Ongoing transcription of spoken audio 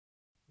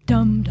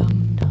Dum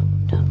dum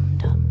dum dum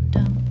dum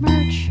dum.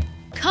 Merch.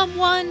 Come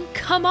one,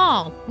 come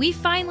all. We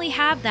finally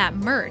have that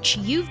merch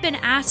you've been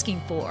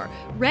asking for,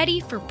 ready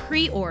for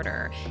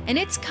pre-order. And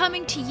it's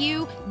coming to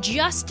you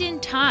just in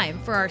time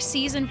for our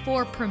Season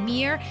 4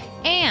 premiere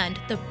and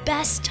the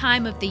best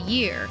time of the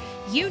year.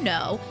 You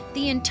know,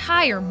 the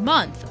entire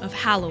month of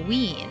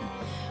Halloween.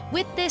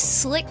 With this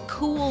slick,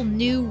 cool,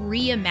 new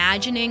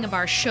reimagining of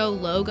our show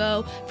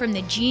logo from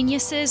the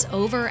geniuses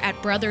over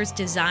at Brothers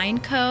Design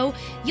Co.,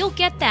 you'll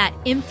get that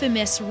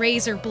infamous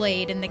razor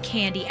blade and the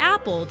candy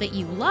apple that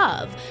you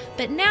love,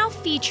 but now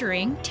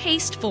featuring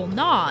tasteful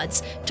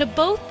nods to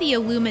both the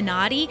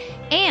Illuminati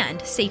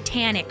and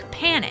Satanic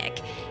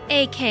Panic,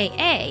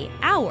 aka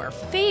our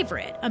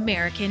favorite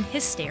American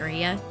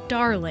Hysteria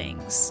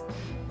darlings.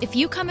 If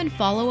you come and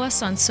follow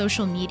us on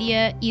social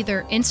media,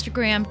 either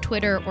Instagram,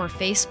 Twitter, or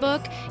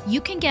Facebook,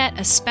 you can get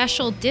a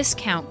special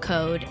discount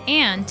code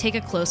and take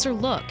a closer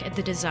look at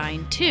the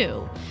design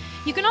too.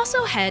 You can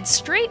also head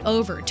straight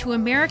over to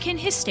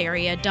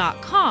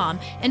AmericanHysteria.com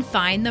and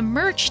find the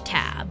merch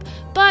tab.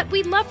 But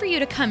we'd love for you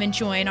to come and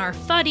join our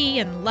funny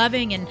and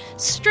loving and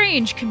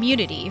strange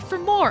community for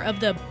more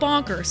of the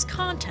bonkers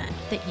content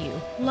that you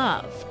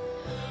love.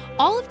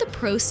 All of the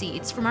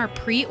proceeds from our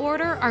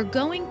pre-order are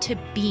going to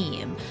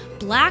BEAM,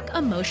 Black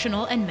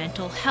Emotional and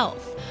Mental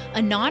Health, a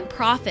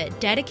nonprofit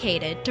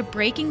dedicated to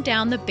breaking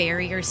down the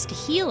barriers to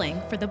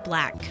healing for the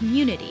Black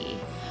community.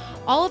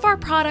 All of our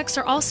products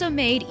are also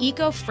made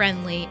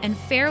eco-friendly and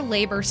fair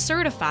labor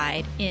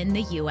certified in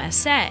the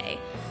USA.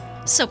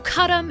 So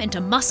cut them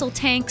into muscle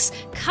tanks,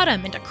 cut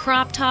them into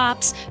crop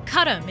tops,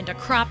 cut them into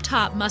crop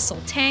top muscle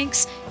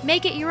tanks.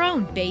 Make it your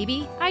own,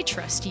 baby. I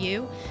trust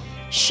you.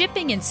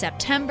 Shipping in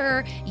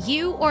September,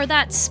 you or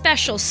that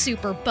special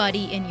super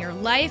buddy in your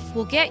life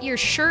will get your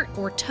shirt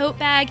or tote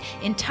bag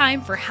in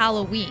time for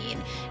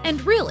Halloween.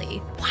 And really,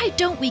 why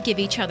don't we give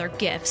each other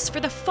gifts for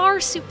the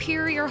far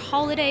superior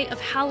holiday of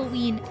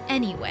Halloween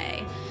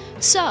anyway?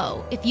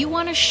 So, if you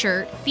want a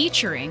shirt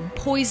featuring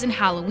Poison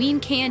Halloween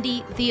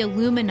Candy, the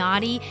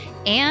Illuminati,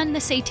 and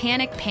the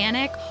Satanic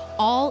Panic,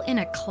 all in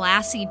a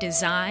classy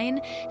design,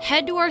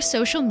 head to our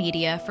social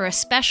media for a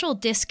special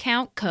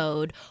discount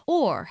code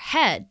or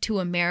head to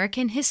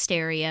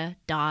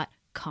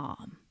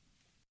AmericanHysteria.com.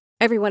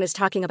 Everyone is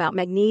talking about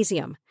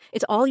magnesium.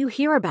 It's all you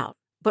hear about.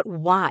 But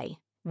why?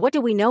 What do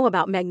we know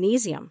about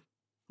magnesium?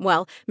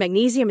 Well,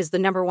 magnesium is the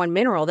number one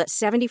mineral that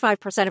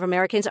 75% of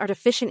Americans are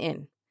deficient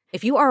in.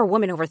 If you are a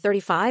woman over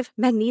 35,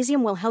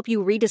 magnesium will help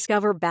you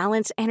rediscover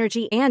balance,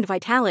 energy, and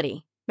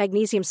vitality.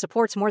 Magnesium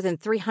supports more than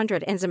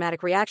 300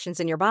 enzymatic reactions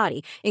in your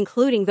body,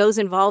 including those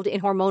involved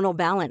in hormonal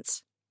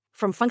balance.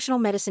 From functional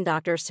medicine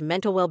doctors to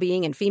mental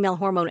well-being and female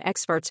hormone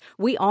experts,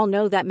 we all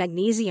know that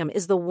magnesium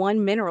is the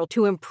one mineral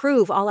to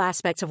improve all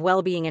aspects of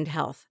well-being and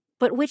health.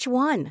 But which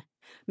one?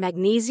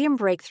 Magnesium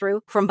Breakthrough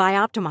from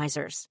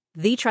Bioptimizers,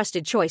 the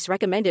trusted choice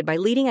recommended by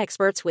leading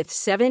experts with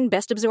 7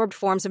 best-absorbed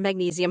forms of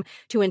magnesium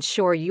to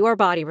ensure your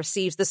body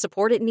receives the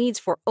support it needs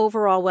for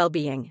overall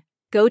well-being.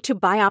 Go to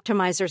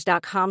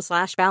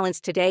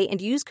bioptimizers.com/balance today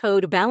and use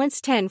code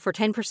BALANCE10 for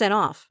 10%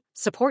 off.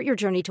 Support your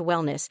journey to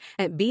wellness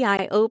at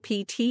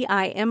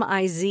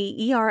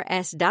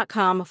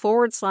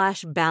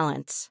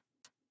bioptimizers.com/balance.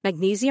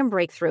 Magnesium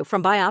Breakthrough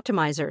from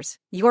Bioptimizers,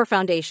 your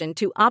foundation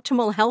to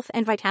optimal health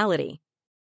and vitality.